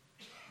Christ.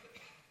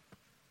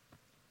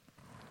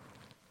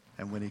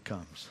 And when he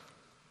comes,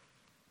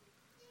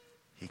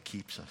 he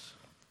keeps us.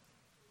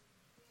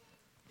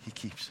 He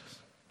keeps us.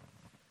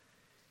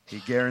 He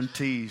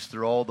guarantees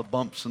through all the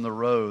bumps in the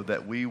road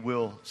that we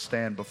will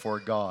stand before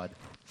God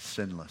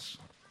sinless.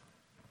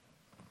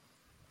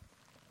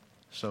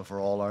 So for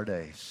all our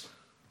days,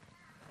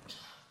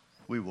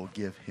 we will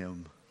give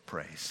him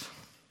praise.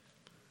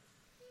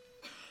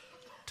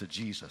 To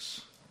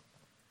Jesus,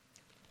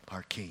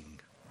 our King,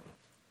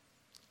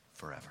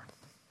 forever.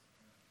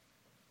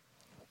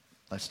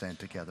 Let's stand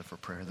together for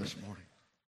prayer this morning.